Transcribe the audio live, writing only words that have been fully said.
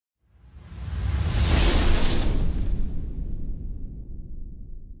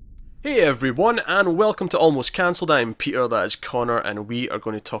Hey everyone, and welcome to Almost Cancelled. I'm Peter, that is Connor, and we are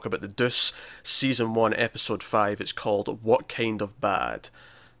going to talk about the Deuce Season 1, Episode 5. It's called What Kind of Bad?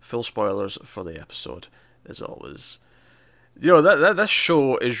 Full spoilers for the episode, as always. You know, this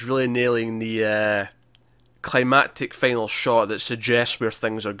show is really nailing the climactic final shot that suggests where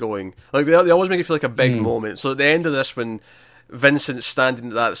things are going. Like, they always make it feel like a big moment. So at the end of this, when Vincent's standing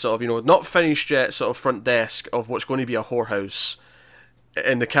at that sort of, not finished yet sort of front desk of what's going to be a whorehouse,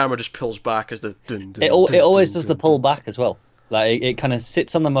 and the camera just pulls back as the it always does the pull back as well. Like it kind of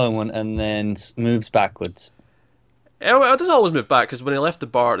sits on the moment and then moves backwards. It doesn't always move back, because when he left the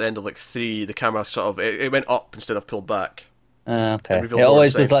bar at the end of 3, the camera sort of it went up instead of pulled back. Okay. It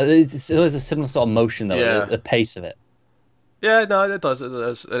always does it's always a similar sort of motion though. Yeah. The pace of it. Yeah, no, it does. It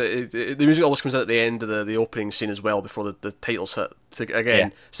does. The music always comes in at the end of the opening scene as well, before the titles hit.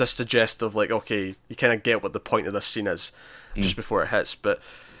 Again, it's this suggest of okay, you kind of get what the point of this scene is just before it hits. But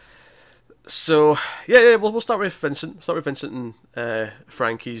so yeah, we'll start with Vincent. Start with Vincent and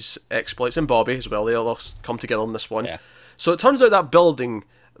Frankie's exploits, and Bobby as well. They all come together on this one. Yeah. So it turns out that building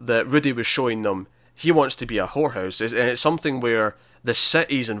that Rudy was showing them, he wants to be a whorehouse, and it's something where the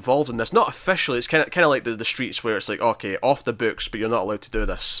city's involved in this. Not officially, it's kind of like the streets, where it's okay, off the books, but you're not allowed to do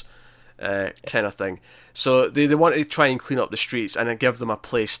this, kind of thing. So they want to try and clean up the streets and then give them a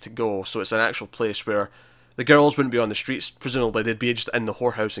place to go. So it's an actual place where the girls wouldn't be on the streets, presumably they'd be just in the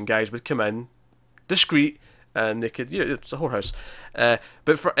whorehouse, and guys would come in, discreet, and they could, it's a whorehouse.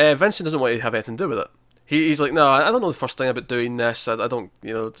 But Vincent doesn't want to have anything to do with it. He's like, no, I don't know the first thing about doing this. I don't,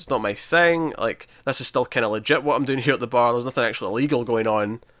 it's not my thing. Like, this is still kind of legit what I'm doing here at the bar. There's nothing actually illegal going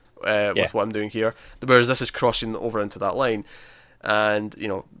on with what I'm doing here. Whereas this is crossing over into that line. And,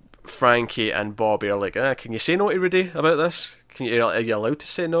 Frankie and Bobby are like, can you say no to Rudy about this? Are you allowed to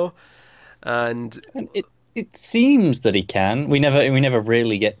say no? And it seems that he can. We never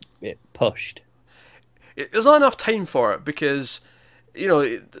really get it pushed. There's not enough time for it, because,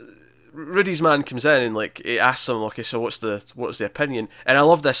 Rudy's man comes in and he asks him, okay, so what's the opinion? And I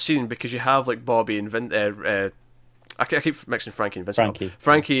love this scene because you have Bobby and I keep mixing Frankie and Vincent.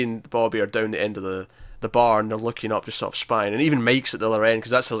 Frankie and Bobby are down the end of the bar, and they're looking up, just sort of spying, and even Mike's at the other end,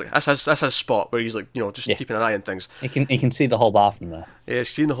 because that's his spot where he's just keeping an eye on things. He can see the whole bar from there. Yeah, he's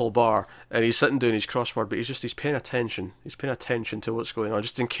seen the whole bar, and he's sitting doing his crossword, but he's paying attention. He's paying attention to what's going on,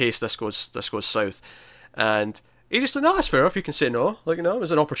 just in case this goes south. And he just no, that's fair enough. You can say no. It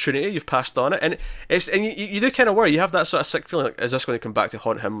was an opportunity. You've passed on it, and you do kind of worry. You have that sort of sick feeling. Is this going to come back to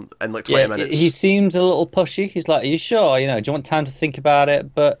haunt him in 20 minutes? He seems a little pushy. He's like, "Are you sure? Do you want time to think about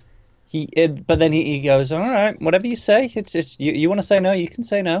it?" But then he goes, "All right, whatever you say. It's you want to say no, you can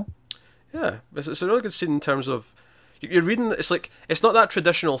say no." Yeah, it's a really good scene in terms of you're reading. It's not that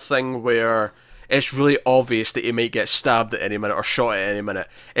traditional thing where it's really obvious that he might get stabbed at any minute or shot at any minute.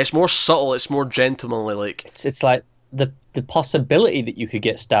 It's more subtle. It's more gentlemanly. It's like the possibility that you could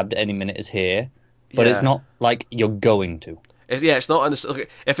get stabbed at any minute is here, but it's not like you're going to. It's not.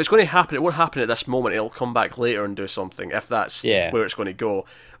 If it's going to happen, it won't happen at this moment. It'll come back later and do something, if that's where it's going to go.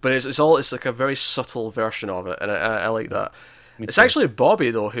 But it's like a very subtle version of it, and I like that. It's actually Bobby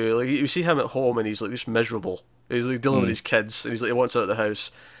though, who you see him at home, and he's just miserable. He's dealing with his kids, and he wants out of the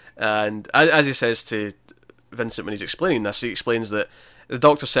house. And as he says to Vincent when he's explaining this, he explains that the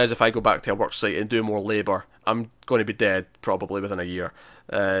doctor says if I go back to a work site and do more labour, I'm going to be dead probably within a year.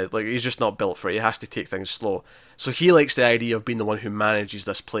 He's just not built for it. He has to take things slow. So he likes the idea of being the one who manages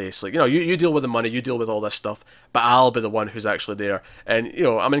this place. You deal with the money, you deal with all this stuff, but I'll be the one who's actually there. And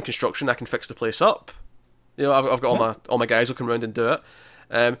I'm in construction, I can fix the place up. I've got all my guys who come around and do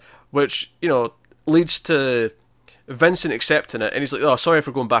it, which leads to Vincent accepting it, and he's like, "Oh, sorry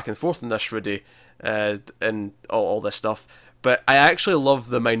for going back and forth on this, Rudy, and all this stuff." But I actually love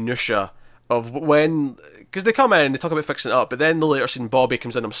the minutia of when, because they come in and they talk about fixing it up, but then the later scene, Bobby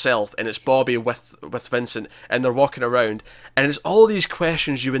comes in himself, and it's Bobby with Vincent, and they're walking around, and it's all these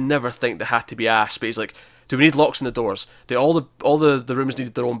questions you would never think that had to be asked. But he's like, "Do we need locks in the doors? Do all the rooms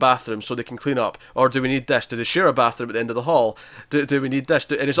need their own bathrooms so they can clean up? Or do we need this? Do they share a bathroom at the end of the hall? Do we need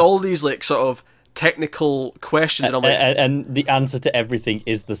this?" And it's all these sort of technical questions, and I'm like, and the answer to everything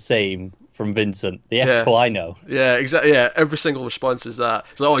is the same from Vincent. The F to I know. Yeah, exactly. Yeah, every single response is that.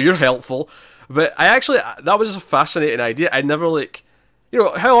 It's like, "Oh, you're helpful." But that was a fascinating idea. I never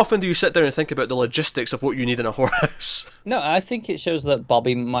how often do you sit down and think about the logistics of what you need in a whorehouse? No, I think it shows that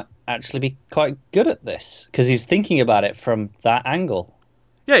Bobby might actually be quite good at this, because he's thinking about it from that angle.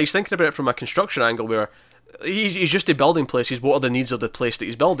 Yeah, he's thinking about it from a construction angle where he's just a building places. What are the needs of the place that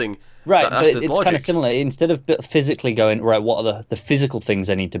he's building? Right, but it's kind of similar. Instead of physically going, right, what are the physical things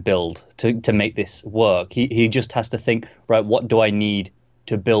I need to build to make this work? He just has to think, right, what do I need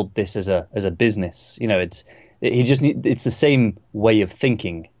to build this as a business. You know, it's the same way of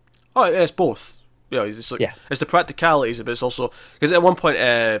thinking. Oh, yeah, it's both. It's like, it's the practicalities, but it's also because at one point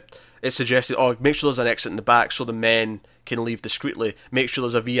it suggested, make sure there's an exit in the back so the men can leave discreetly. Make sure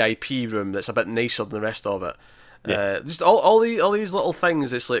there's a VIP room that's a bit nicer than the rest of it. Just all these little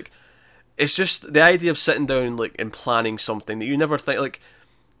things. It's like, it's just the idea of sitting down like and planning something that you never think like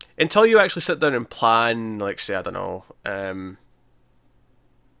until you actually sit down and plan, like, say, I don't know,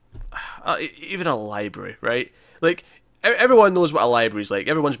 even a library, right? Like, everyone knows what a library's like.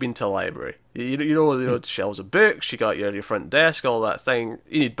 Everyone's been to a library. You know, shelves of books, you got your front desk, all that thing.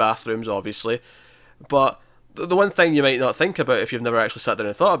 You need bathrooms, obviously. But the one thing you might not think about if you've never actually sat down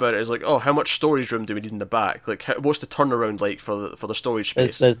and thought about it is like, how much storage room do we need in the back? Like, what's the turnaround like for the storage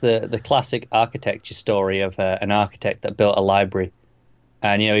space? There's the classic architecture story of an architect that built a library.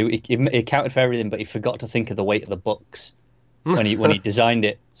 And, you know, he accounted for everything, but he forgot to think of the weight of the books when he designed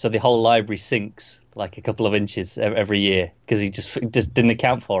it. So the whole library sinks like a couple of inches every year because he just didn't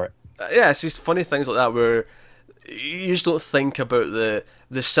account for it. Yeah, it's just funny things like that where you just don't think about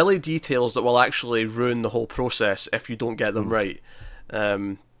the silly details that will actually ruin the whole process if you don't get them right.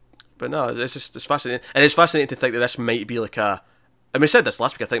 But no, it's fascinating. And it's fascinating to think that this might be like we said this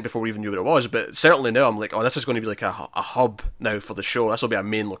last week, I think, before we even knew what it was, but certainly now I'm like, this is going to be like a hub now for the show. This will be a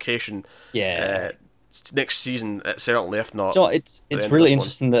main location. Yeah. Next season, certainly, if not. So it's really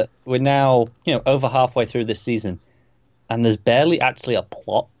interesting that we're now, over halfway through this season, and there's barely actually a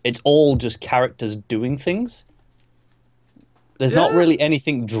plot. It's all just characters doing things. There's not really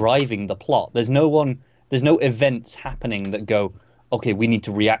anything driving the plot. There's no events happening that go, okay, we need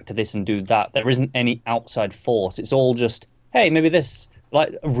to react to this and do that. There isn't any outside force. It's all just, hey, maybe this.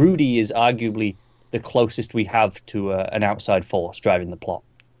 Like, Rudy is arguably the closest we have to an outside force driving the plot.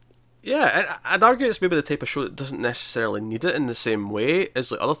 Yeah, I'd argue it's maybe the type of show that doesn't necessarily need it in the same way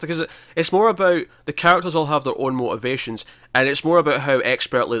as like other things. Because it's more about the characters all have their own motivations, and it's more about how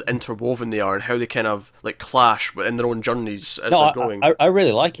expertly interwoven they are and how they kind of like clash in their own journeys as they're going. I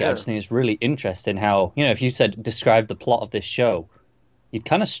really like it. I just think it's really interesting how, if you said describe the plot of this show, you'd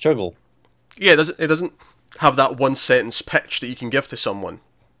kind of struggle. Yeah, it doesn't have that one sentence pitch that you can give to someone.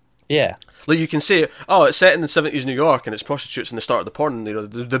 Yeah. Like, you can say, it's set in the 70s New York and it's prostitutes in the start of the porn,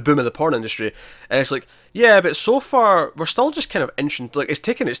 the boom of the porn industry. And it's like, yeah, but so far, we're still just kind of inching, like, it's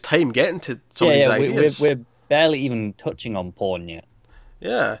taking its time getting to some of these ideas. We're barely even touching on porn yet.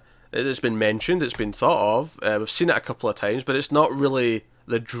 Yeah. It's been mentioned, it's been thought of, we've seen it a couple of times, but it's not really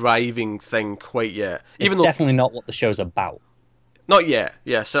the driving thing quite yet. It's definitely not what the show's about. Not yet.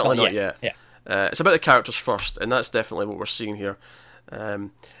 Yeah, certainly not yet. Yeah. It's about the characters first, and that's definitely what we're seeing here.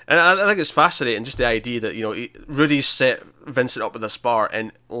 And I think it's fascinating, just the idea that, Rudy's set Vincent up at this bar,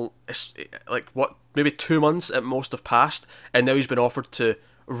 and it's like, maybe 2 months at most have passed, and now he's been offered to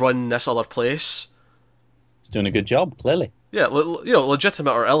run this other place. He's doing a good job, clearly. Yeah,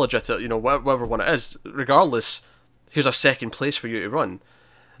 legitimate or illegitimate, whatever one it is, regardless, here's a second place for you to run.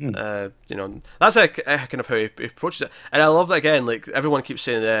 That's kind of how he approaches it. And I love that, again, like, everyone keeps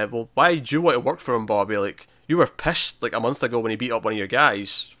saying, well, why do you want to work for him, Bobby? Like, you were pissed like a month ago when he beat up one of your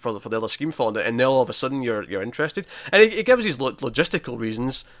guys for the other scheme falling out, and now all of a sudden you're interested. And he gives these logistical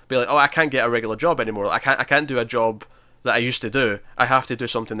reasons, be like, I can't get a regular job anymore. I can't do a job that I used to do. I have to do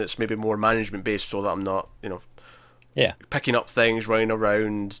something that's maybe more management based, so that I'm not picking up things, running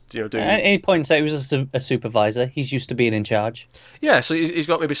around, doing. At any point, say he was a supervisor. He's used to being in charge. Yeah, so he's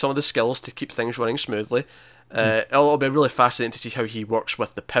got maybe some of the skills to keep things running smoothly. It'll be really fascinating to see how he works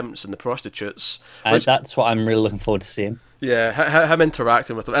with the pimps and the prostitutes. That's what I'm really looking forward to seeing. Yeah, him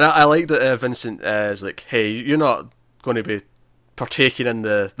interacting with them. And I like that Vincent is like, hey, you're not going to be partaking in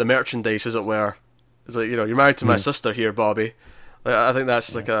the merchandise, as it were. It's like, you're married to my sister here, Bobby. I think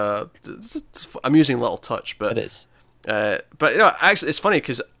that's like a amusing little touch. But it is. But actually, it's funny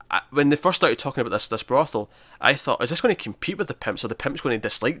because when they first started talking about this brothel, I thought, is this going to compete with the pimps? Are the pimps going to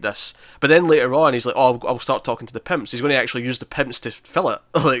dislike this? But then later on, he's like, I'll start talking to the pimps. He's going to actually use the pimps to fill it.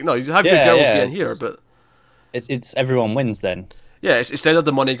 Like, no, you have your girls being here, but it's everyone wins then. Yeah, instead of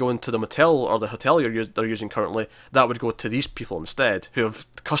the money going to the motel or the hotel they're using currently, that would go to these people instead, who have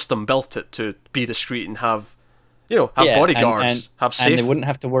custom built it to be discreet and have bodyguards, have safe. And they wouldn't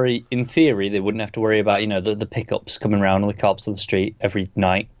have to worry, in theory, about, the pickups coming around on the cops on the street every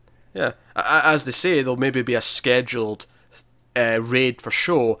night. Yeah, as they say, there'll maybe be a scheduled raid for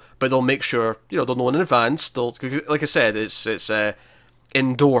show, but they'll make sure, they'll know in advance. Like I said, it's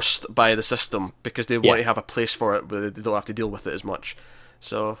endorsed by the system because they want to have a place for it, but they don't have to deal with it as much.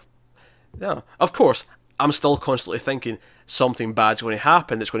 So, yeah, of course, I'm still constantly thinking, something bad's going to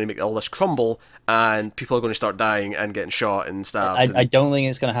happen that's going to make all this crumble, and people are going to start dying and getting shot and stabbed. I don't think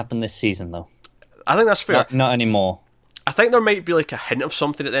it's going to happen this season, though. I think that's fair. Not anymore. I think there might be like a hint of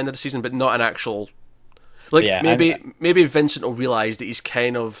something at the end of the season, but not an actual. Like maybe Vincent will realize that he's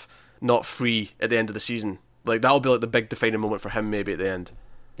kind of not free at the end of the season. Like that'll be like the big defining moment for him, maybe at the end.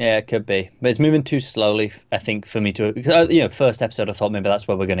 Yeah, it could be, but it's moving too slowly, I think, for me to. First episode, I thought maybe that's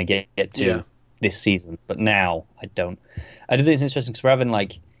where we're going to get to this season, but now I don't. I do think it's interesting because we're having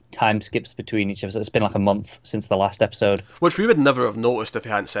like time skips between each episode. It's been like a month since the last episode, which we would never have noticed if he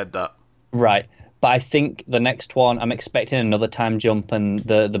hadn't said that. Right, but I think the next one, I'm expecting another time jump and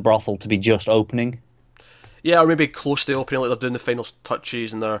the brothel to be just opening. Yeah, or maybe close to the opening, like they're doing the final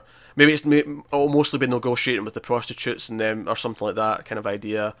touches, and it'll mostly be negotiating with the prostitutes and them, or something like that kind of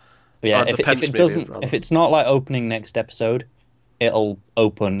idea. But yeah, if it's not like opening next episode, it'll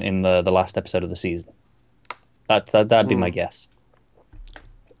open in the last episode of the season. That'd be my guess.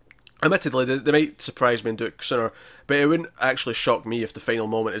 Admittedly, they might surprise me and do it sooner, but it wouldn't actually shock me if the final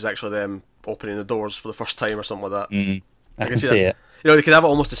moment is actually them opening the doors for the first time or something like that. I can see it. You know, they could have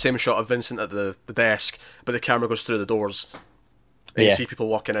almost the same shot of Vincent at the desk, but the camera goes through the doors. And you see people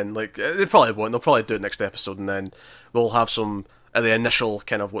walking in. Like, they probably won't. They'll probably do it next episode, and then we'll have some of the initial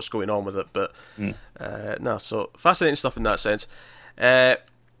kind of what's going on with it. But, no, so fascinating stuff in that sense. Let's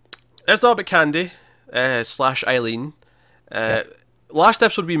talk about Candy / Eileen. Last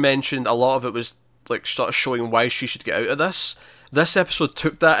episode we mentioned a lot of it was like sort of showing why she should get out of this. This episode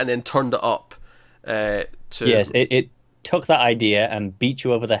took that and then turned it up. Yes, it took that idea and beat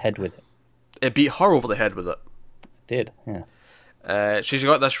you over the head with it. It beat her over the head with it. It did, yeah. She's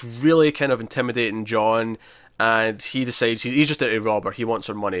got this really kind of intimidating John, and he decides he's just out to rob her. He wants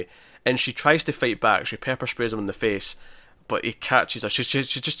her money, and she tries to fight back. She pepper sprays him in the face, but he catches her. She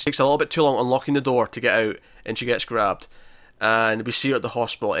just takes a little bit too long unlocking the door to get out, and she gets grabbed. And we see her at the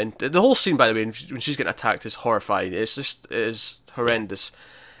hospital, and the whole scene, by the way, when she's getting attacked, is horrifying. It is horrendous,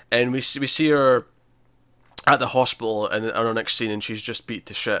 and we see her at the hospital in our next scene, and she's just beat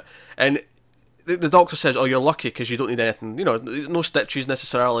to shit. And the doctor says, "Oh, you're lucky because you don't need anything. You know, no stitches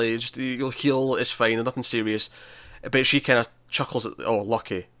necessarily. Just you'll heal. It's fine. Nothing serious." But she kind of chuckles at, "Oh,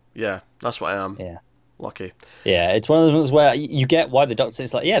 lucky. Yeah, that's what I am. Yeah, lucky." Yeah, it's one of those ones where you get why the doctor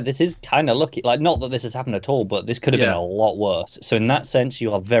says, like, "Yeah, this is kind of lucky. Like, not that this has happened at all, but this could have been a lot worse. So in that sense,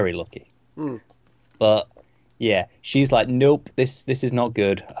 you are very lucky." But yeah, she's like, "Nope, this is not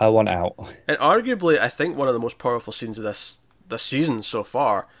good. I want out." And arguably, I think one of the most powerful scenes of this season so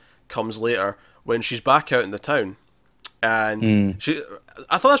far comes later when she's back out in the town, and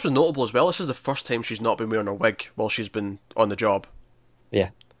I thought this was notable as well. This is the first time she's not been wearing a wig while she's been on the job. Yeah,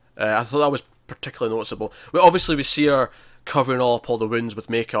 I thought that was particularly noticeable. Obviously, we see her covering all the wounds with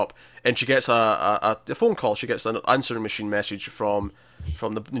makeup, and she gets a phone call. She gets an answering machine message from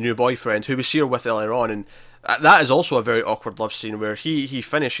the new boyfriend, who we see her with earlier on, and that is also a very awkward love scene where he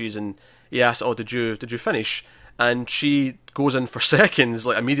finishes and he asks, "Oh, did you finish?" And she goes in for seconds,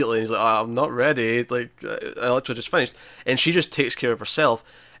 like immediately, and he's like, "Oh, I'm not ready, like I literally just finished," and she just takes care of herself.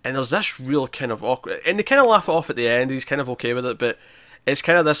 And there's this real kind of awkward, and they kind of laugh it off at the end. He's kind of okay with it, but it's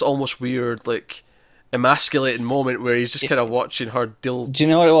kind of this almost weird, like, emasculating moment where he's just kind of watching her deal. Do you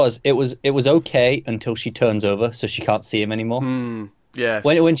know what it was? It was okay until she turns over, so she can't see him anymore. Yeah.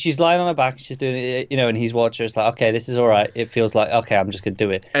 When she's lying on her back, she's doing it, and he's watching her. It's like, okay, this is all right. It feels like, okay, I'm just gonna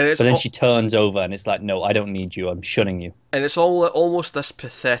do it. But then she turns over, and it's like, no, I don't need you. I'm shunning you. And it's almost this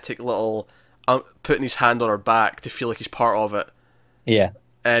pathetic little putting his hand on her back to feel like he's part of it. Yeah.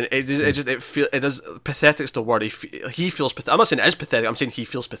 And it does pathetic's the word. He feels pathetic. I'm not saying it is pathetic. I'm saying he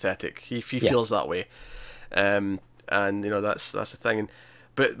feels pathetic. He feels that way. And that's the thing.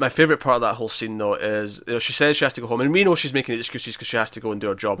 But my favourite part of that whole scene, though, is she says she has to go home, and we know she's making excuses because she has to go and do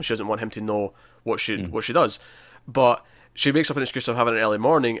her job, and she doesn't want him to know what she does. But she makes up an excuse of having an early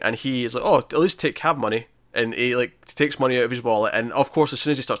morning, and he is like, "Oh, at least take cab money," and he takes money out of his wallet. And of course, as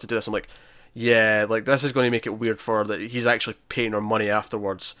soon as he starts to do this, I'm like, "Yeah, like this is going to make it weird for her that he's actually paying her money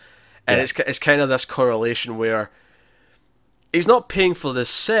afterwards." And it's kind of this correlation where he's not paying for the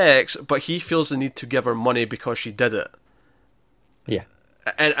sex, but he feels the need to give her money because she did it. Yeah.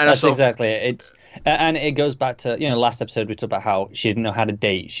 And that's exactly it. And it goes back to last episode we talked about how she didn't know how to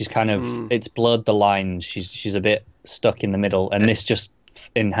date. She's kind of it's blurred the lines. She's a bit stuck in the middle, and this just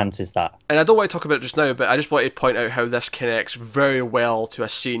enhances that. And I don't want to talk about it just now, but I just wanted to point out how this connects very well to a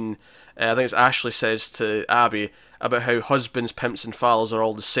scene. I think it's Ashley says to Abby about how husbands, pimps, and fathers are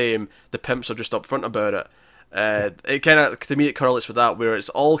all the same. The pimps are just upfront about it. It kind of, to me, it correlates with that, where it's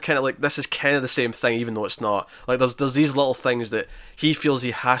all kind of like, this is kind of the same thing, even though it's not. Like, there's these little things that he feels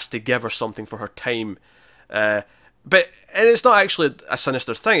he has to give her something for her time, and it's not actually a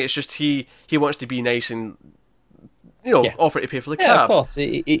sinister thing. It's just he wants to be nice and offer to pay for the cab. Yeah, of course.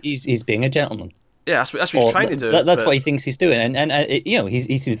 He's being a gentleman. Yeah, that's what he's trying to do. That's what he thinks he's doing, and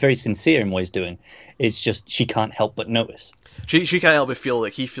he's very sincere in what he's doing. It's just she can't help but notice. She can't help but feel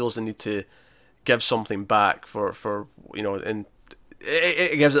like he feels the need to give something back for and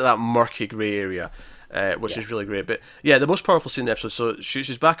it gives it that murky grey area, which is really great. But yeah, the most powerful scene in the episode. So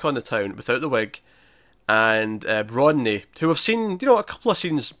she's back on the town without the wig. And Rodney, who we've seen, a couple of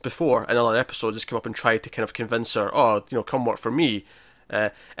scenes before in other episodes, has come up and tried to kind of convince her, come work for me.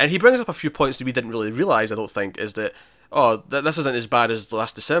 And he brings up a few points that we didn't really realise, I don't think, is that, this isn't as bad as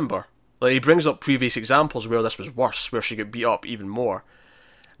last December. Like, he brings up previous examples where this was worse, where she got beat up even more.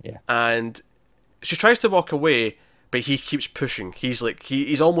 Yeah. And she tries to walk away, but he keeps pushing. He's like,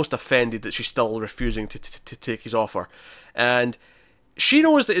 he's almost offended that she's still refusing to take his offer. And she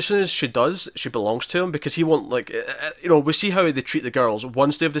knows that as soon as she does, she belongs to him, because he won't, we see how they treat the girls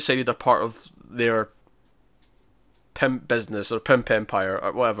once they've decided they're part of their pimp business or pimp empire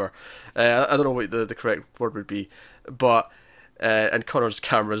or whatever. I don't know what the correct word would be, but and Connor's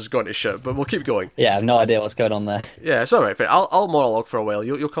camera's gone to shit, but we'll keep going. Yeah, I have no idea what's going on there. Yeah, it's alright. I'll monologue for a while.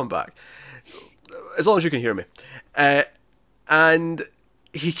 You'll come back as long as you can hear me. And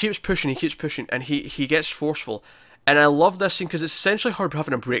he keeps pushing, and he gets forceful. And I love this scene because it's essentially her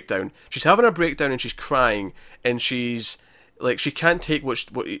having a breakdown. She's having a breakdown and she's crying, and she's like, she can't take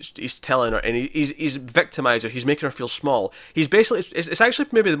what he's telling her, and he's victimized her. He's making her feel small. He's basically, it's actually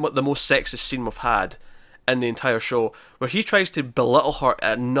maybe the most sexist scene we've had in the entire show, where he tries to belittle her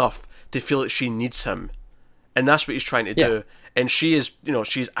enough to feel that she needs him, and that's what he's trying to do. And she is,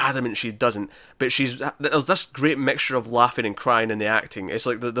 she's adamant she doesn't, but there's this great mixture of laughing and crying in the acting. It's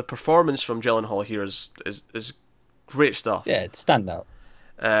like the performance from Gyllenhaal here is great stuff. Yeah, it's standout.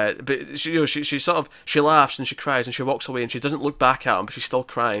 But she sort of, she laughs and she cries and she walks away and she doesn't look back at him, but she's still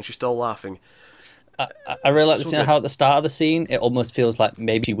crying, she's still laughing. I really like how at the start of the scene it almost feels like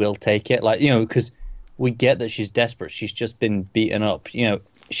maybe she will take it, because we get that she's desperate. She's just been beaten up.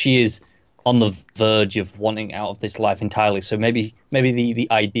 She is on the verge of wanting out of this life entirely. So maybe the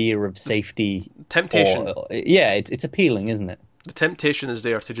idea of safety, temptation, it's appealing, isn't it? The temptation is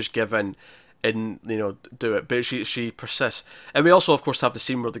there to just give in and do it, but she persists. And we also of course have the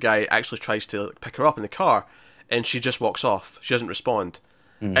scene where the guy actually tries to pick her up in the car and she just walks off. She doesn't respond.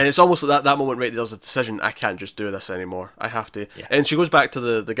 And it's almost like that moment right there's a decision, I can't just do this anymore, I have to. And she goes back to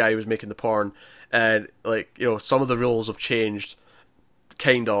the guy who was making the porn, and some of the rules have changed,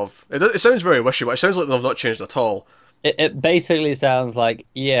 kind of. It sounds very wishy-washy. It sounds like they've not changed at all. It basically sounds like,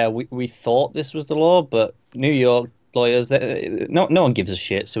 we thought this was the law, but New York lawyers, no one gives a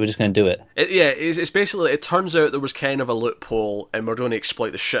shit, so we're just going to do it. It's basically, it turns out there was kind of a loophole and we're going to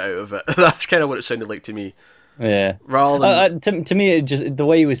exploit the shit out of it. That's kind of what it sounded like to me. Yeah. Rather than to me, it just, the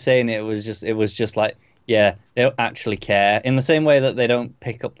way he was saying it was just like, they don't actually care. In the same way that they don't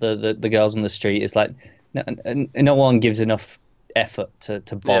pick up the girls in the street, it's like no one gives enough effort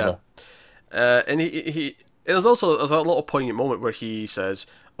to bother. And there's a little poignant moment where he says,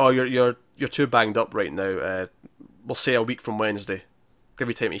 "Oh, you're too banged up right now. We'll say a week from Wednesday. Give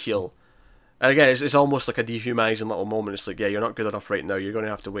you time to heal." And again, it's almost like a dehumanizing little moment. It's like, you're not good enough right now. You're going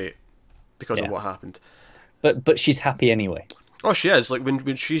to have to wait because of what happened. But she's happy anyway. Oh, she is. Like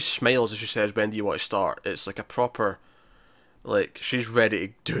when she smiles and she says, "When do you want to start?" It's like a proper, like, she's ready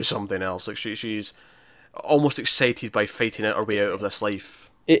to do something else. Like she's almost excited by fighting out her way out of this life.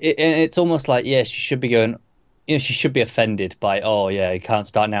 It's almost like, she should be going, she should be offended by, you can't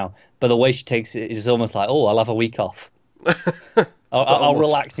start now. But the way she takes it is almost like, I'll have a week off. I'll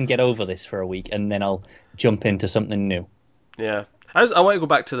relax and get over this for a week, and then I'll jump into something new. Yeah. I want to go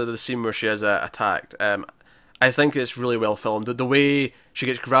back to the scene where she is attacked. I think it's really well filmed. The way she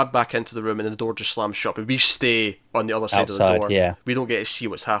gets grabbed back into the room and the door just slams shut, but we stay on the other side outside, of the door. Yeah. We don't get to see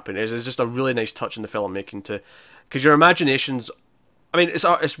what's happening. It's just a really nice touch in the filmmaking because your imagination's, I mean,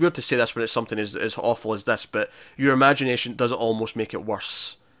 it's weird to say this when it's something as awful as this, but your imagination does almost make it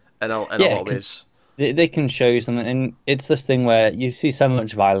worse in a lot of ways. They can show you something, and it's this thing where you see so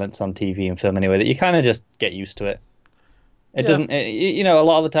much violence on TV and film anyway that you kind of just get used to it. It doesn't, a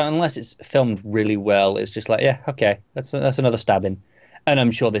lot of the time, unless it's filmed really well, it's just like, okay, that's another stabbing. And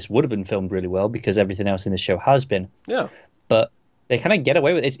I'm sure this would have been filmed really well because everything else in the show has been. Yeah. But they kind of get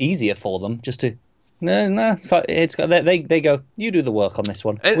away with it. It's easier for them just to, they go, you do the work on this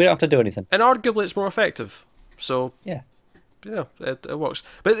one. We don't have to do anything. And arguably it's more effective. So, it works.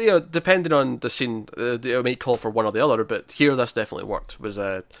 But, depending on the scene, it might call for one or the other, but here this definitely worked, was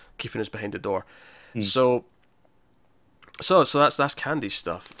keeping us behind the door. So that's Candy's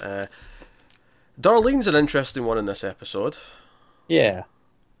stuff. Darlene's an interesting one in this episode. Yeah.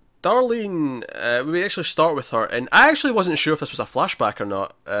 Darlene, we actually start with her, and I actually wasn't sure if this was a flashback or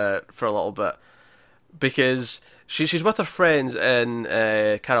not for a little bit, because she's with her friends in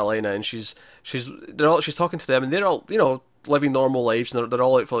Carolina, and she's talking to them, and they're all living normal lives, and they're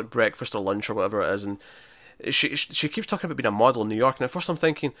all out for like breakfast or lunch or whatever it is, and she keeps talking about being a model in New York, and at first I'm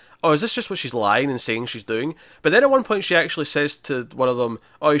thinking, oh, is this just what she's lying and saying she's doing? But then at one point she actually says to one of them,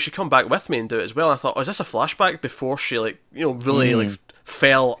 oh, you should come back with me and do it as well. And I thought, oh, is this a flashback before she really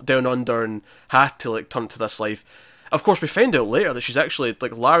fell down under and had to like turn to this life? Of course, we find out later that she's actually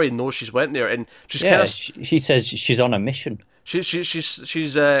like Larry knows she's went there, and she's kind of. She says she's on a mission. She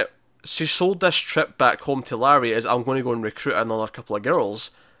sold this trip back home to Larry as I'm going to go and recruit another couple of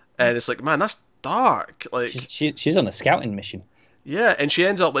girls, and it's like, man, that's dark. Like she's on a scouting mission. Yeah, and she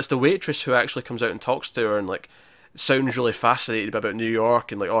ends up, it's the waitress who actually comes out and talks to her and like sounds really fascinated about New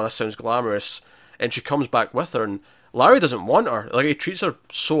York and like, oh, this sounds glamorous, and she comes back with her, and Larry doesn't want her. Like, he treats her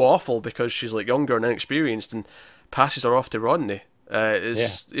so awful because she's like younger and inexperienced, and passes her off to Rodney. Again,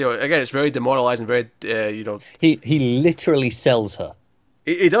 it's very demoralizing. Very He literally sells her.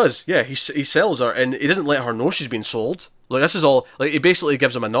 He does, yeah. He sells her, and he doesn't let her know she's been sold. Like, this is all, like, he basically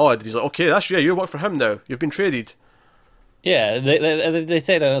gives him a nod. He's like, okay, you work for him now. You've been traded. Yeah, they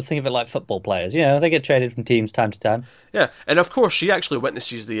say, think of it like football players. You know, they get traded from teams time to time. Yeah, and of course, she actually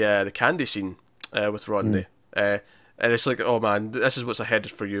witnesses the candy scene with Rodney. And it's like, oh man, this is what's ahead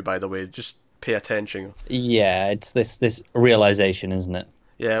for you, by the way. Just pay attention. Yeah, it's this realization, isn't it?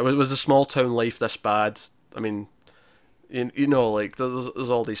 Yeah, was the small town life this bad? I mean, like, there's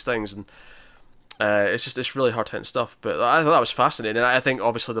all these things, and it's really hard-hitting stuff. But I thought that was fascinating, and I think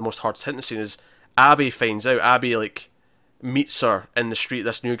obviously the most hard-hitting scene is Abby finds out. Abby like meets her in the street.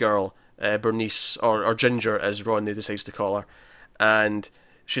 This new girl, Bernice or Ginger, as Rodney decides to call her, and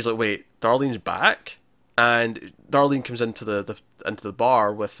she's like, "Wait, Darlene's back." And Darlene comes into the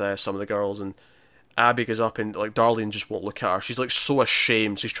bar with some of the girls, and Abby goes up, and like Darlene just won't look at her. She's like so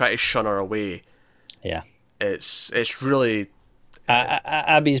ashamed. She's trying to shun her away. Yeah, it's really.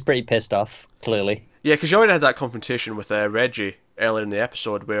 Abby's pretty pissed off, clearly. Yeah, because she already had that confrontation with Reggie earlier in the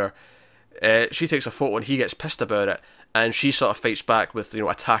episode where she takes a photo and he gets pissed about it, and she sort of fights back with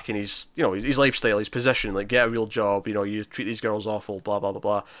attacking his his lifestyle, his position, like, get a real job, you treat these girls awful, blah blah blah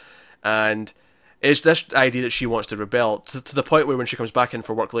blah, and it's this idea that she wants to rebel to the point where when she comes back in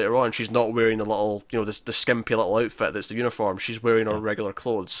for work later on, she's not wearing the little the skimpy little outfit that's the uniform. She's wearing her regular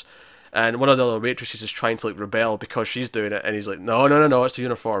clothes. And one of the other waitresses is trying to like rebel because she's doing it, and he's like, no, it's the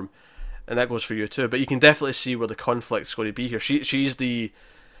uniform, and that goes for you too. But you can definitely see where the conflict's going to be here. She's the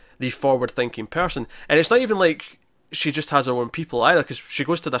forward-thinking person, and it's not even like she just has her own people either, because she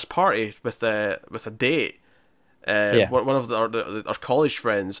goes to this party with a date, one of our college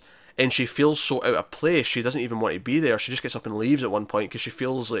friends, and she feels so out of place. She doesn't even want to be there. She just gets up and leaves at one point because she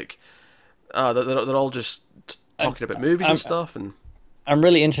feels like they're all just talking about movies and stuff, and. I'm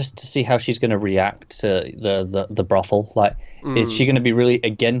really interested to see how she's going to react to the brothel. Like, is she going to be really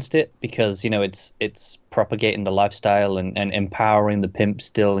against it because it's propagating the lifestyle and empowering the pimp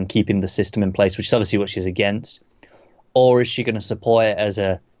still and keeping the system in place, which is obviously what she's against, or is she going to support it as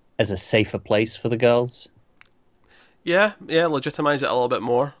a safer place for the girls? Yeah, legitimize it a little bit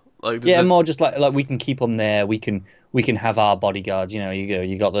more. Like, more just like we can keep them there. We can have our bodyguards.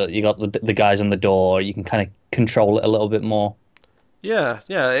 You got the guys on the door. You can kind of control it a little bit more. Yeah,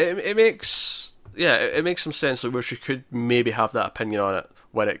 it makes some sense, like, where she could maybe have that opinion on it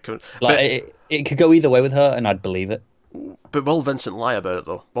when it could. Like, it could go either way with her, and I'd believe it. But will Vincent lie about it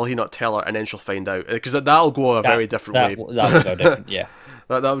though? Will he not tell her, and then she'll find out? Because that'll go a very different way. That would go different, yeah.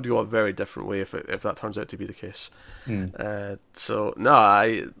 that would go a very different way if that turns out to be the case. So no,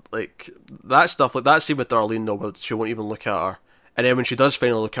 I like that stuff. Like that scene with Darlene though, where she won't even look at her, and then when she does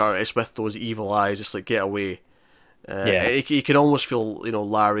finally look at her, it's with those evil eyes, just like, get away. You can almost feel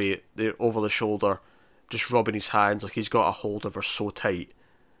Larry over the shoulder, just rubbing his hands, like he's got a hold of her so tight.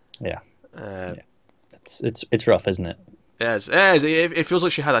 It's rough, isn't it? It is. It feels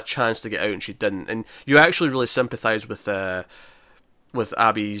like she had a chance to get out and she didn't, and you actually really sympathise with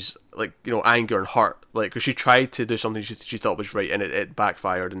Abby's anger and hurt, like, because she tried to do something she thought was right and it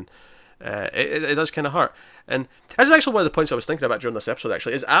backfired, and it does kind of hurt. And that's actually one of the points I was thinking about during this episode.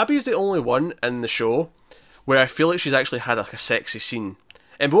 Actually, is Abby's the only one in the show where I feel like she's actually had like a sexy scene.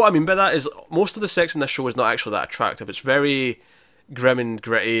 And what I mean by that is most of the sex in this show is not actually that attractive. It's very grim and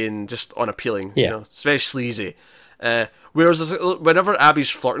gritty and just unappealing. Yeah. It's very sleazy. Whereas whenever Abby's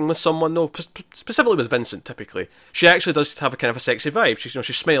flirting with someone, though, specifically with Vincent, typically, she actually does have a kind of a sexy vibe.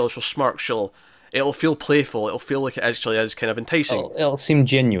 She smiles, she'll smirk, it'll feel playful, it'll feel like it actually is kind of enticing. It'll seem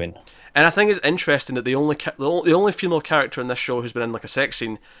genuine. And I think it's interesting that the only female character in this show who's been in like a sex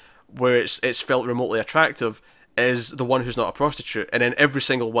scene where it's felt remotely attractive is the one who's not a prostitute, and then every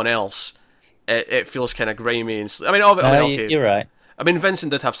single one else, it feels kind of grimy. And okay, you're right. I mean,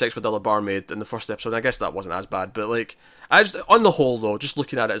 Vincent did have sex with the other barmaid in the first episode, and I guess that wasn't as bad. But like, on the whole though, just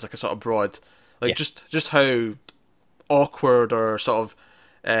looking at it as like a sort of broad, like just how awkward or sort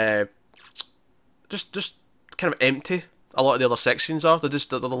of, just kind of empty a lot of the other sex scenes are. They're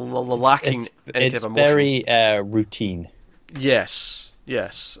lacking any kind of emotion. It's very routine. Yes.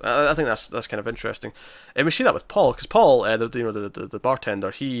 I think that's kind of interesting, and we see that with Paul, because Paul, the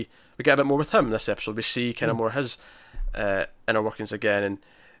bartender, we get a bit more with him in this episode. We see kind of more his inner workings again, and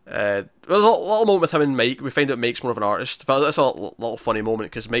there's a little moment with him and Mike. We find out Mike's more of an artist. That's a little funny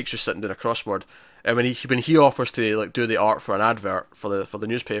moment because Mike's just sitting doing a crossword, and when he offers to like do the art for an advert for the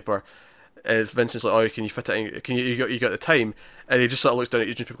newspaper, Vincent's like, "Oh, can you fit it in? Can you got the time?" And he just sort of looks down at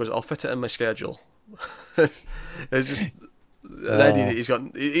his newspaper and goes, "I'll fit it in my schedule." It's just the idea that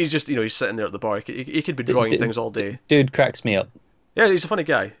he's just he's sitting there at the bar. He could be drawing things all day. Dude cracks me up. Yeah, he's a funny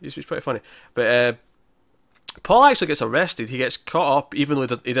guy. He's pretty funny. But Paul actually gets arrested. He gets caught up even though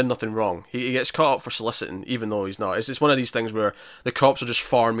he did nothing wrong. He gets caught up for soliciting even though he's not. It's one of these things where the cops are just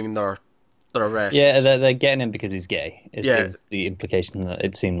farming their arrests. Yeah, they're getting him because he's gay. Is the implication that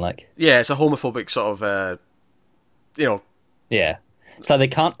it seemed like. Yeah, it's a homophobic sort of, Yeah, so they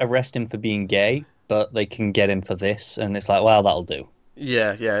can't arrest him for being gay, but they can get him for this, and it's like, well, that'll do.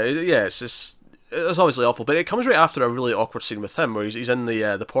 Yeah. It's obviously awful, but it comes right after a really awkward scene with him where he's in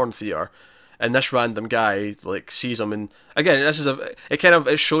the porn theater, and this random guy like sees him, and again,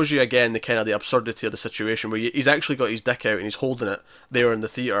 it shows you again the absurdity of the situation where he's actually got his dick out and he's holding it there in the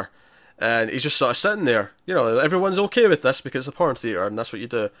theater, and he's just sort of sitting there. Everyone's okay with this because it's a porn theater, and that's what you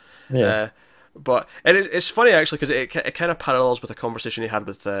do. Yeah. But it's funny actually because it kind of parallels with a conversation he had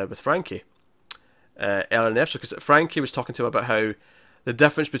with Frankie earlier in the episode, because Frankie was talking to him about how the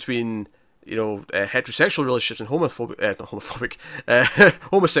difference between heterosexual relationships and homosexual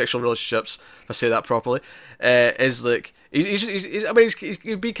relationships, if I say that properly, is like he's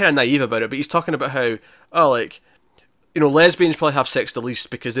being kind of naive about it, but he's talking about how lesbians probably have sex the least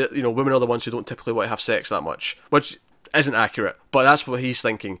because women are the ones who don't typically want to have sex that much, which isn't accurate, but that's what he's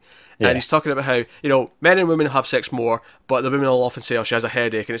thinking. Yeah. And he's talking about how men and women have sex more, but the women will often say, "Oh, she has a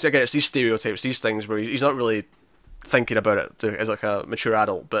headache," and it's these stereotypes, these things where he's not really thinking about it as like a mature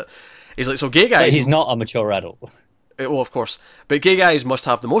adult, but he's like, so gay guys. But he's not a mature adult. Well, of course, but gay guys must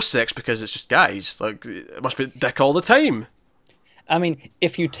have the most sex because it's just guys. Like it must be dick all the time. I mean,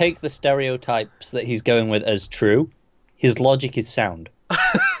 if you take the stereotypes that he's going with as true, his logic is sound.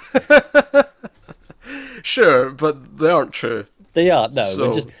 Sure, but they aren't true. They are, no.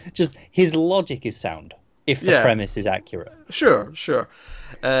 So, just his logic is sound if the premise is accurate. Sure. So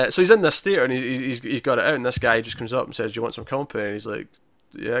he's in this theater and he's got it out, and this guy just comes up and says, "Do you want some company?" And he's like,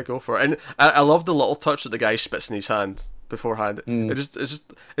 "Yeah, go for it." And I love the little touch that the guy spits in his hand beforehand. It's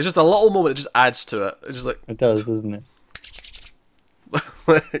just a little moment that just adds to it. It's just like it does, doesn't it?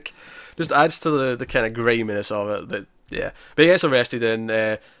 Like, just adds to the kind of griminess of it. But he gets arrested,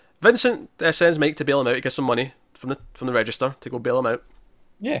 and Vincent sends Mike to bail him out. He gets some money from the register to go bail him out.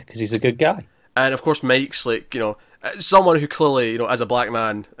 Yeah, because he's a good guy. And of course, Mike's like someone who clearly as a black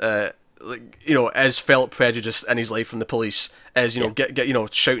man has felt prejudice in his life from the police, as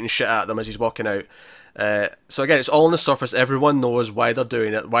get shouting shit at them as he's walking out. So again, it's all on the surface. Everyone knows why they're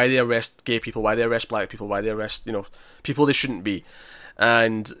doing it, why they arrest gay people, why they arrest black people, why they arrest people they shouldn't be,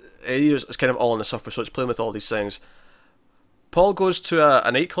 and it's kind of all on the surface. So it's playing with all these things. Paul goes to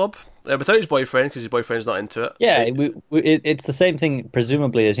a nightclub without his boyfriend because his boyfriend's not into it. Yeah, it's the same thing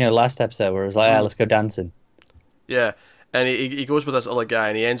presumably as last episode where it was like, let's go dancing. Yeah, and he goes with this other guy,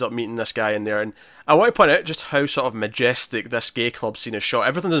 and he ends up meeting this guy in there. And I want to point out just how sort of majestic this gay club scene is shot.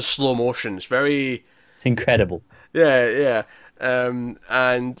 Everything's in slow motion. It's incredible. Yeah.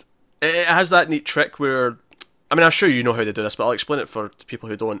 And it has that neat trick where, I mean, I'm sure you know how they do this, but I'll explain it for people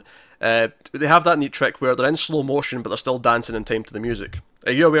who don't. They have that neat trick where they're in slow motion, but they're still dancing in time to the music.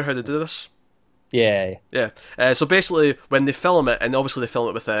 Are you aware how they do this? Yeah. So basically, when they film it, and obviously they film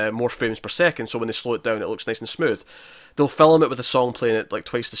it with more frames per second, so when they slow it down, it looks nice and smooth. They'll film it with the song playing at like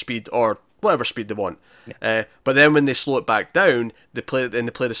twice the speed, or whatever speed they want. Yeah. But then when they slow it back down, they play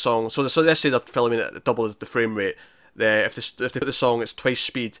the song. So let's say they're filming it at double the frame rate. If they put the song at twice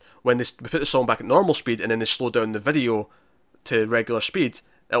speed, when they put the song back at normal speed, and then they slow down the video to regular speed,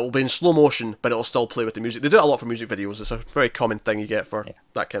 it will be in slow motion, but it'll still play with the music. They do it a lot for music videos. It's a very common thing you get for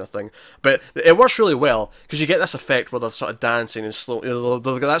that kind of thing. But it works really well because you get this effect where they're sort of dancing and slow.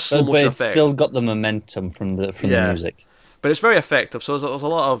 They've got that slow motion effect. But it's still got the momentum from the music. but it's very effective. So there's a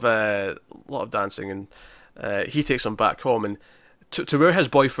lot of dancing, and he takes them back home and to where his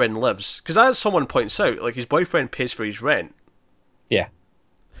boyfriend lives, because as someone points out, like his boyfriend pays for his rent. Yeah.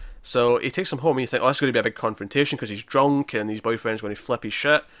 So he takes him home, and you think, oh, it's going to be a big confrontation because he's drunk and his boyfriend's going to flip his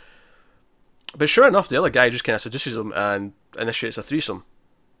shit. But sure enough, the other guy just kind of seduces him and initiates a threesome.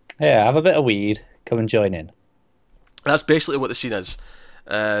 Yeah, have a bit of weed, come and join in. That's basically what the scene is.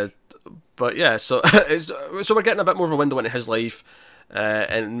 But yeah, so so we're getting a bit more of a window into his life,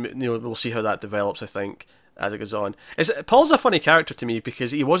 and we'll see how that develops, I think, as it goes on. Paul's a funny character to me because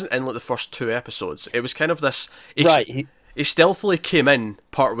he wasn't in like the first 2 episodes. It was kind of this... He stealthily came in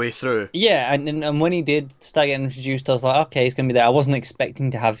partway through. Yeah, and when he did start getting introduced, I was like, okay, he's going to be there. I wasn't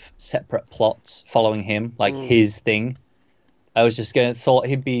expecting to have separate plots following him, like his thing. I was just thought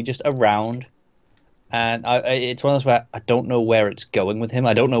he'd be just around. And it's one of those where I don't know where it's going with him.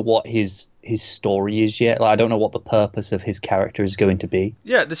 I don't know what his story is yet. Like, I don't know what the purpose of his character is going to be.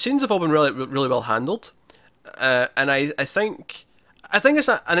 Yeah, the scenes have all been really, really well handled. And I think it's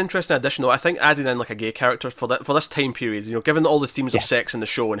an interesting addition, though. I think adding in like a gay character for this time period, given all the themes of sex in the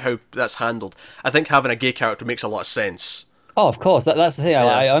show and how that's handled, I think having a gay character makes a lot of sense. Oh, of course, that's the thing. Yeah.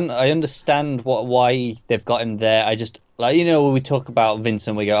 I understand why they've got him there. I just when we talk about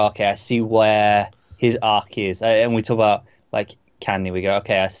Vincent, we go, okay, I see where his arc is, and we talk about like Candy, we go,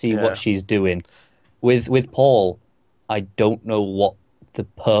 okay, I see what she's doing. With Paul, I don't know what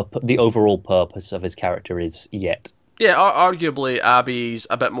the overall purpose of his character is yet. Yeah, arguably Abby's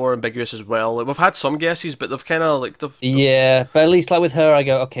a bit more ambiguous as well. Like, we've had some guesses, but they've kind of like yeah, but at least like with her, I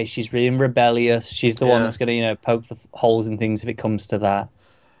go, okay, she's being rebellious. She's the one that's gonna poke the holes in things if it comes to that.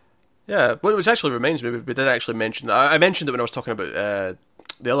 Yeah, but which actually reminds me, we did actually mention that. I mentioned it when I was talking about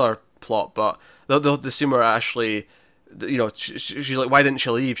the other plot, but the scene where Ashley, she's like, why didn't she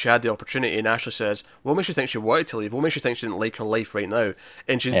leave? She had the opportunity, and Ashley says, what makes you think she wanted to leave? What makes you think she didn't like her life right now?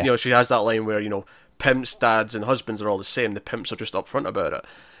 And she, she has that line where pimps, dads, and husbands are all the same. The pimps are just upfront about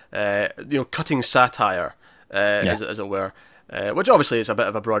it. Cutting satire, as it were. Which obviously is a bit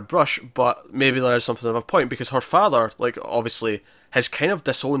of a broad brush, but maybe there is something of a point, because her father, like, obviously has kind of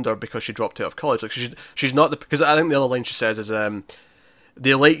disowned her because she dropped out of college. Like, she's not because I think the other line she says is,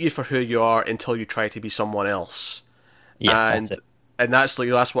 they like you for who you are until you try to be someone else. Yeah, that's it. And that's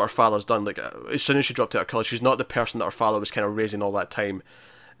what her father's done. Like, as soon as she dropped out of college, she's not the person that her father was kind of raising all that time.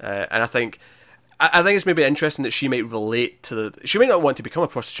 And I think it's maybe interesting that she might relate to she might not want to become a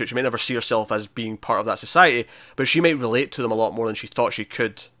prostitute. She might never see herself as being part of that society, but she might relate to them a lot more than she thought she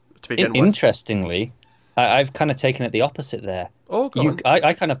could to begin with. Interestingly, I've kind of taken it the opposite there. Oh, go on.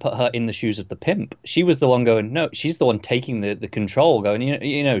 I kind of put her in the shoes of the pimp. She was the one going, no, she's the one taking the control,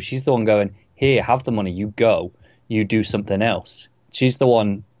 going, she's the one going, here, have the money, you go, you do something else. She's the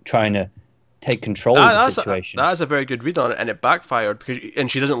one trying to take control of the situation. That is a very good read on it, and it backfired, and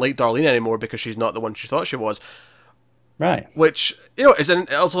she doesn't like Darlene anymore because she's not the one she thought she was. Right. Which, is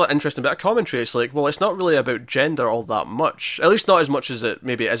also an interesting bit of commentary. It's like, well, it's not really about gender all that much. At least not as much as it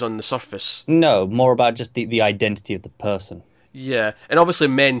maybe is on the surface. No, more about just the identity of the person. Yeah, and obviously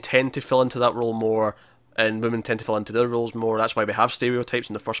men tend to fill into that role more, and women tend to fill into their roles more. That's why we have stereotypes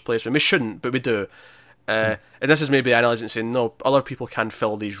in the first place. And we shouldn't, but we do. And this is maybe analysing saying, no, other people can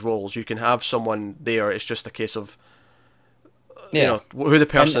fill these roles. You can have someone there. It's just a case of, who the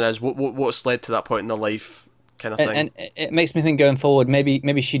person is, what's led to that point in their life, kind of thing. And it makes me think going forward,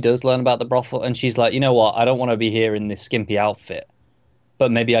 maybe she does learn about the brothel, and she's like, you know what, I don't want to be here in this skimpy outfit, but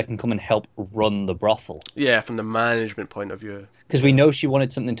maybe I can come and help run the brothel. Yeah, from the management point of view. Because we know she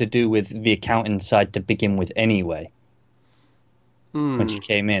wanted something to do with the accounting side to begin with anyway. When she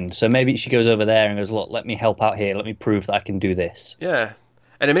came in. So maybe she goes over there and goes, look, let me help out here. Let me prove that I can do this. Yeah.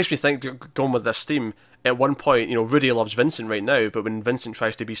 And it makes me think, going with this theme, at one point, Rudy loves Vincent right now, but when Vincent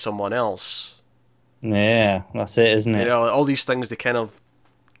tries to be someone else... Yeah, that's it, isn't it? All these things, they kind of...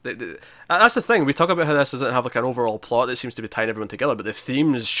 that's the thing. We talk about how this doesn't have like an overall plot that seems to be tying everyone together, but the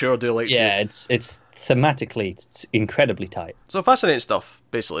themes sure do like to... Yeah, it's thematically, it's incredibly tight. So fascinating stuff,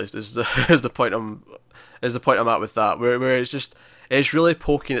 basically, is the point I'm at with that, where it's just... It's really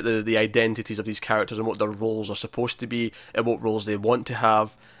poking at the identities of these characters and what their roles are supposed to be and what roles they want to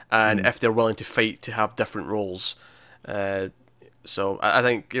have, and if they're willing to fight to have different roles. So I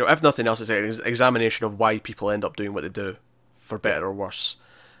think, if nothing else, it's an examination of why people end up doing what they do, for better or worse.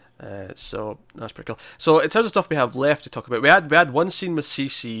 So that's pretty cool. So in terms of stuff we have left to talk about, we had one scene with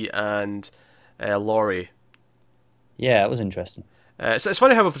Cece and Laurie. Yeah, it was interesting. It's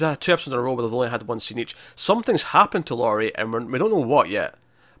funny how we've had 2 episodes in a row where they've only had one scene each. Something's happened to Laurie, and we don't know what yet.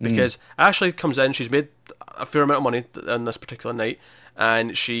 Because Ashley comes in, she's made a fair amount of money on this particular night,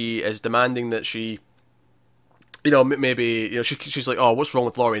 and she is demanding that she maybe she's like, oh, what's wrong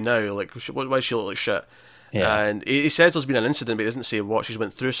with Laurie now? Like, why does she look like shit? Yeah. And he says there's been an incident, but he doesn't say what. She's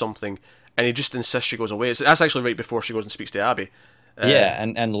went through something, and he just insists she goes away. That's actually right before she goes and speaks to Abby. Yeah,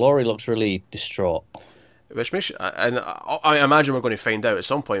 and Laurie looks really distraught. Which makes, and I imagine we're going to find out at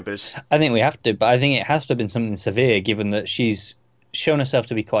some point, but I think we have to, but I think it has to have been something severe, given that she's shown herself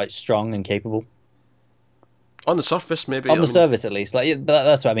to be quite strong and capable. On the surface, maybe. On the surface, at least. Like,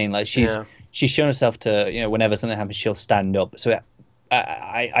 that's what I mean. Like, she's shown herself to, whenever something happens, she'll stand up. So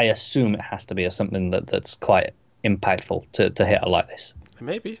I assume it has to be something that's quite impactful to hit her like this.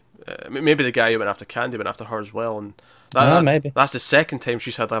 Maybe. Maybe the guy who went after Candy went after her as well, and maybe that's the second time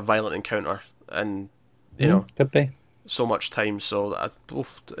she's had a violent encounter, and could be so much time. So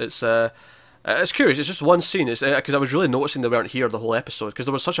it's curious. It's just one scene. It's because I was really noticing they weren't here the whole episode because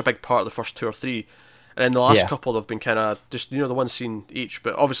there was such a big part of the first 2 or 3, and then the last couple have been kind of just the one scene each.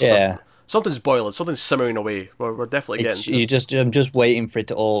 But obviously, something's boiling, something's simmering away. We're definitely getting. I'm just waiting for it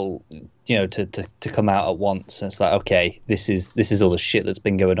to all to come out at once. And it's like, okay, this is all the shit that's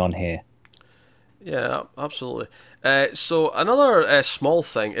been going on here. Yeah, absolutely. So another small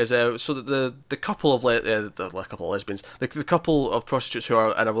thing is so that the couple of a couple of lesbians, the couple of prostitutes who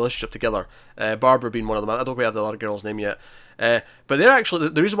are in a relationship together, Barbara being one of them. I don't really have the other girl's name yet, but they're actually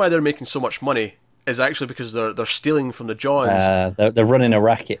the reason why they're making so much money is actually because they're stealing from the Johns. They're running a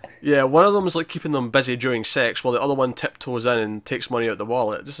racket. Yeah, one of them is like keeping them busy during sex, while the other one tiptoes in and takes money out the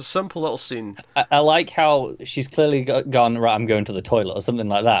wallet. Just a simple little scene. I like how she's clearly gone, right, I'm going to the toilet or something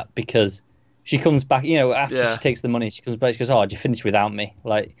like that, because she comes back, after she takes the money, she comes back, she goes, oh, did you finish without me?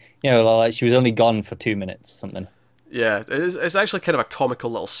 Like, like she was only gone for 2 minutes or something. Yeah, it's actually kind of a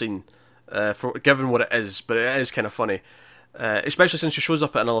comical little scene, for given what it is, but it is kind of funny. Especially since she shows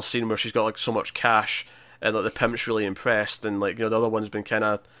up at another scene where she's got like so much cash, and like the pimp's really impressed, and like the other one's been kind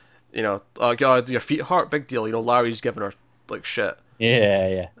of, oh god, your feet hurt, big deal. Larry's giving her like shit.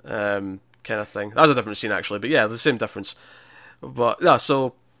 Yeah. Kind of thing. That was a different scene actually, but yeah, the same difference. But yeah,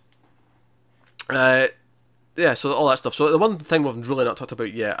 so. So all that stuff. So the one thing we've really not talked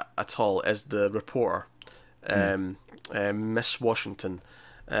about yet at all is the reporter, Miss Washington.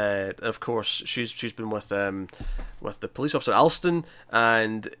 Of course, she's been with the police officer Alston,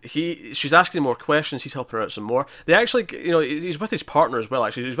 and she's asking him more questions. He's helping her out some more. They actually, he's with his partner as well.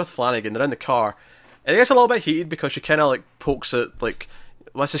 Actually, he's with Flanagan. They're in the car, and it gets a little bit heated because she kind of like pokes it like,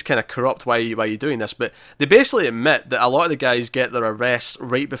 well, this is kind of corrupt. Why are you doing this? But they basically admit that a lot of the guys get their arrests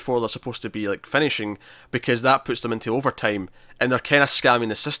right before they're supposed to be like finishing, because that puts them into overtime, and they're kind of scamming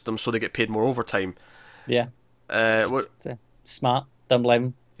the system so they get paid more overtime. Yeah. Smart. Don't blame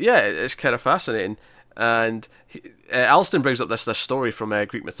them. Yeah, it's kind of fascinating. And Alston brings up this story from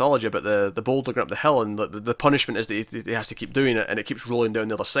Greek mythology about the boulder going up the hill, and the punishment is that he has to keep doing it, and it keeps rolling down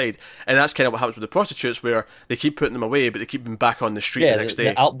the other side. And that's kind of what happens with the prostitutes, where they keep putting them away, but they keep them back on the street the next day.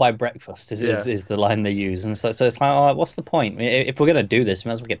 They're out by breakfast is the line they use, and so it's like, oh, what's the point? If we're gonna do this, we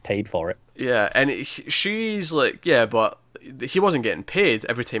might as well get paid for it. Yeah, and she's like, yeah, but he wasn't getting paid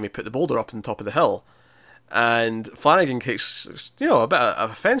every time he put the boulder up on top of the hill. And Flanagan takes, a bit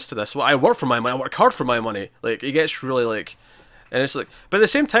of offense to this. Well, I work for my money. I work hard for my money. Like, he gets really like, and it's like, but at the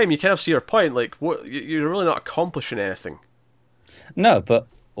same time, you kind of see her point. Like, what, you're really not accomplishing anything. No, but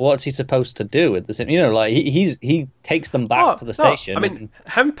what's he supposed to do at the same? Like he takes them back to the station. I mean,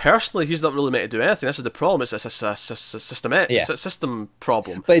 him personally, he's not really meant to do anything. This is the problem. It's a system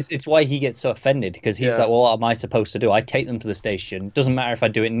problem. But it's why he gets so offended, because he's like, well, what am I supposed to do? I take them to the station. Doesn't matter if I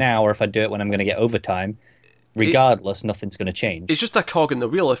do it now or if I do it when I'm going to get overtime. Regardless, nothing's going to change. It's just a cog in the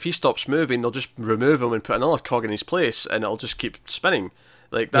wheel. If he stops moving, they'll just remove him and put another cog in his place, and it'll just keep spinning.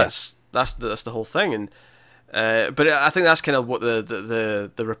 Like that's the whole thing. And but I think that's kind of what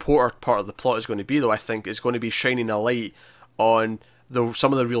the reporter part of the plot is going to be, though. I think is going to be shining a light on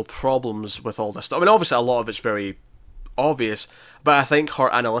some of the real problems with all this stuff. I mean, obviously a lot of it's very obvious, but I think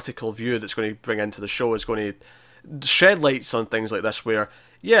her analytical view that's going to bring into the show is going to shed lights on things like this, where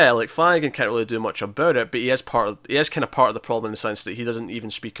like Flanagan can't really do much about it, but he is kind of part of the problem in the sense that he doesn't even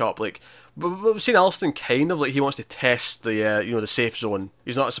speak up. Like, we've seen Alston kind of like he wants to test the the safe zone.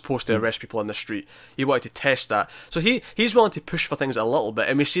 He's not supposed to arrest people on the street. He wanted to test that, so he's willing to push for things a little bit,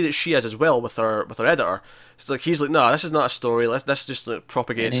 and we see that she is as well with her editor. It's like he's like, no, this is not a story. Let's just like,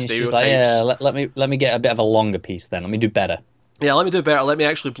 propagate stereotypes. Like, yeah, let me get a bit of a longer piece then. Let me do better. Yeah, let me do better. Let me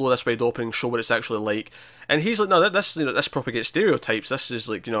actually blow this wide open and show what it's actually like. And he's like, no, this propagates stereotypes. This is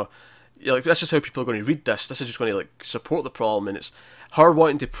like, like this is how people are going to read this. This is just going to like support the problem, and it's her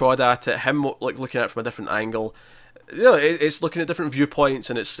wanting to prod at it, him like looking at it from a different angle. It's looking at different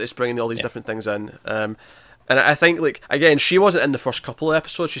viewpoints, and it's bringing all these different things in. And I think, like, again, she wasn't in the first couple of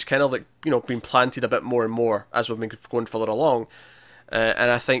episodes. She's kind of, like, you know, been planted a bit more and more as we've been going further along. And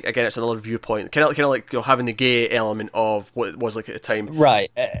I think, again, it's another viewpoint. Kind of like, you know, having the gay element of what it was like at the time.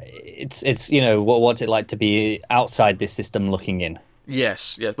 Right. It's you know, what's it like to be outside this system looking in?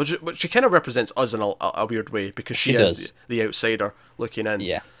 Yes, yeah. But she kind of represents us in a weird way, because she is the outsider looking in.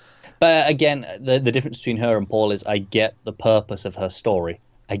 Yeah. But again, the difference between her and Paul is I get the purpose of her story.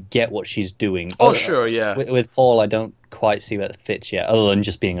 I get what she's doing. Oh, sure, yeah. With Paul, I don't quite see where it fits yet, other than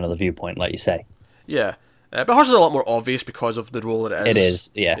just being another viewpoint, like you say. Yeah. But hers is a lot more obvious because of the role that it is.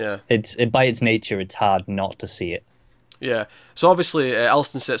 It is, yeah. By its nature, it's hard not to see it. Yeah. So obviously,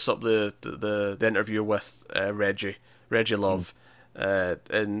 Alston sets up the interview with Reggie Love,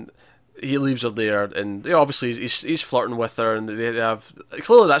 and he leaves her there, and you know, obviously he's flirting with her, and they have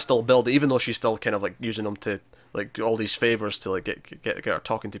clearly that's still building, even though she's still kind of like using him to like all these favors to like get her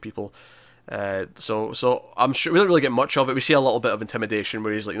talking to people. So I'm sure we don't really get much of it. We see a little bit of intimidation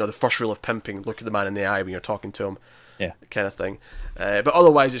where he's like, you know, the first rule of pimping: look at the man in the eye when you're talking to him, yeah, kind of thing. But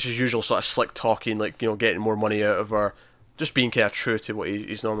otherwise, it's his usual sort of slick talking, like, you know, getting more money out of her, just being kind of true to what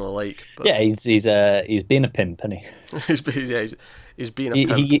he's normally like. But yeah, he's being a pimp, isn't he? he's being a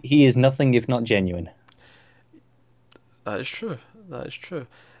pimp. He is nothing if not genuine. That is true.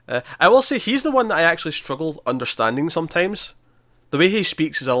 I will say he's the one that I actually struggle understanding sometimes. The way he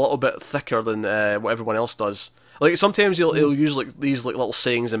speaks is a little bit thicker than what everyone else does. Like, sometimes he'll use like these like little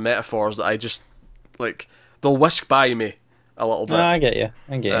sayings and metaphors that I just like, they'll whisk by me a little bit. No, I get you.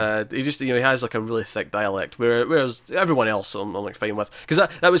 He just, you know, he has like a really thick dialect, whereas everyone else I'm like fine with, because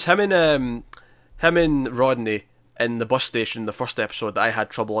that was him and Rodney in the bus station in the first episode that I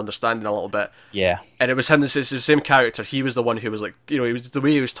had trouble understanding a little bit. Yeah. And it was him, it's the same character. He was the one who was like, you know, the way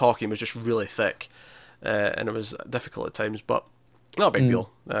he was talking was just really thick, and it was difficult at times, but not a big deal.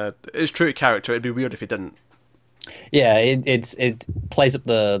 It's true to character. It'd be weird if he didn't. Yeah, it plays up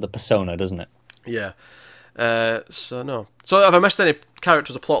the persona, doesn't it? Yeah. So no. So have I missed any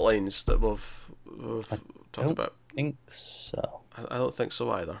characters or plot lines that we've talked about? I think so. I don't think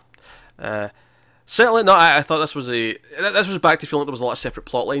so either. Certainly not. I thought this was back to feeling like there was a lot of separate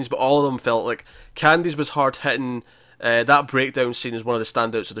plot lines, but all of them felt like Candy's was hard hitting. That breakdown scene is one of the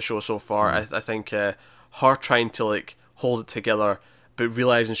standouts of the show so far. I think her trying to like hold it together, but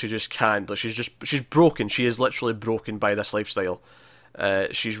realizing she just can't. Like, she's broken. She is literally broken by this lifestyle.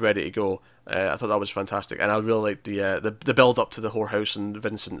 She's ready to go. I thought that was fantastic, and I really liked the build up to the whorehouse and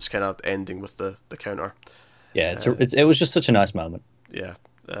Vincent's kind of ending with the counter. Yeah, it was just such a nice moment. Yeah.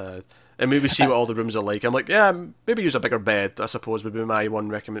 And maybe see what all the rooms are like. I'm like, yeah, maybe use a bigger bed, I suppose, would be my one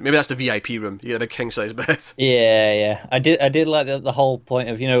recommend. Maybe that's the VIP room. You get a big king-size bed. Yeah. I did like the whole point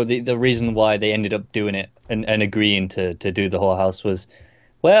of, you know, the reason why they ended up doing it and agreeing to do the whorehouse was,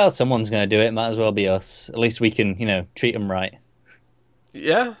 well, someone's going to do it. Might as well be us. At least we can, you know, treat them right.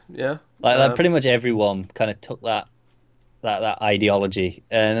 Yeah. Like pretty much everyone kind of took that ideology.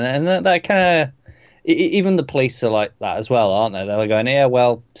 And that kind of... Even the police are like that as well, aren't they? They're going, yeah,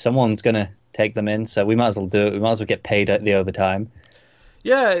 well, someone's going to take them in, so we might as well do it. We might as well get paid the overtime.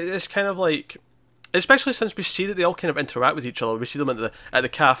 Yeah, it's kind of like, especially since we see that they all kind of interact with each other. We see them at the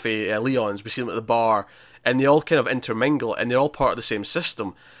cafe, Leon's. We see them at the bar, and they all kind of intermingle, and they're all part of the same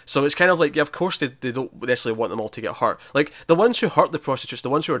system. So it's kind of like, yeah, of course they don't necessarily want them all to get hurt. Like, the ones who hurt the prostitutes,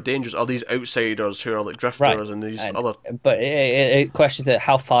 the ones who are dangerous, are these outsiders who are like drifters and these other... But it questions that,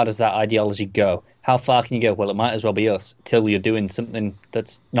 how far does that ideology go? How far can you go? Well, it might as well be us, till you're doing something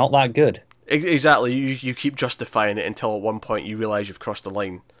that's not that good. Exactly. You keep justifying it until at one point you realise you've crossed the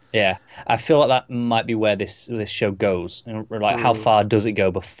line. Yeah, I feel like that might be where this show goes. Like, how far does it go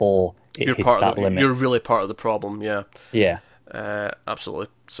before it hits that limit? You're really part of the problem, yeah. Yeah. Absolutely.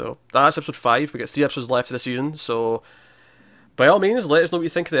 So that's episode 5. We got 3 episodes left of the season, so by all means, let us know what you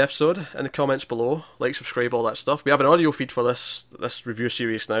think of the episode in the comments below. Like, subscribe, all that stuff. We have an audio feed for this review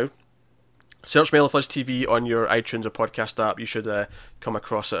series now. Search Male Fuzz TV on your iTunes or podcast app. You should come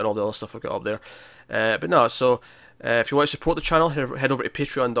across it and all the other stuff we've got up there. But no, so if you want to support the channel, head over to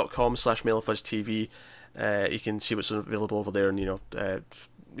patreon.com/MaleFuzzTV. You can see what's available over there, and you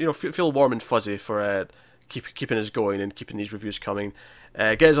know, feel warm and fuzzy for keeping us going and keeping these reviews coming.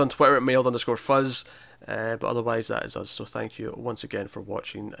 Get us on Twitter at mailed_fuzz. But otherwise, that is us. So thank you once again for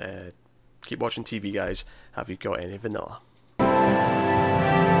watching. Keep watching TV, guys. Have you got any vanilla?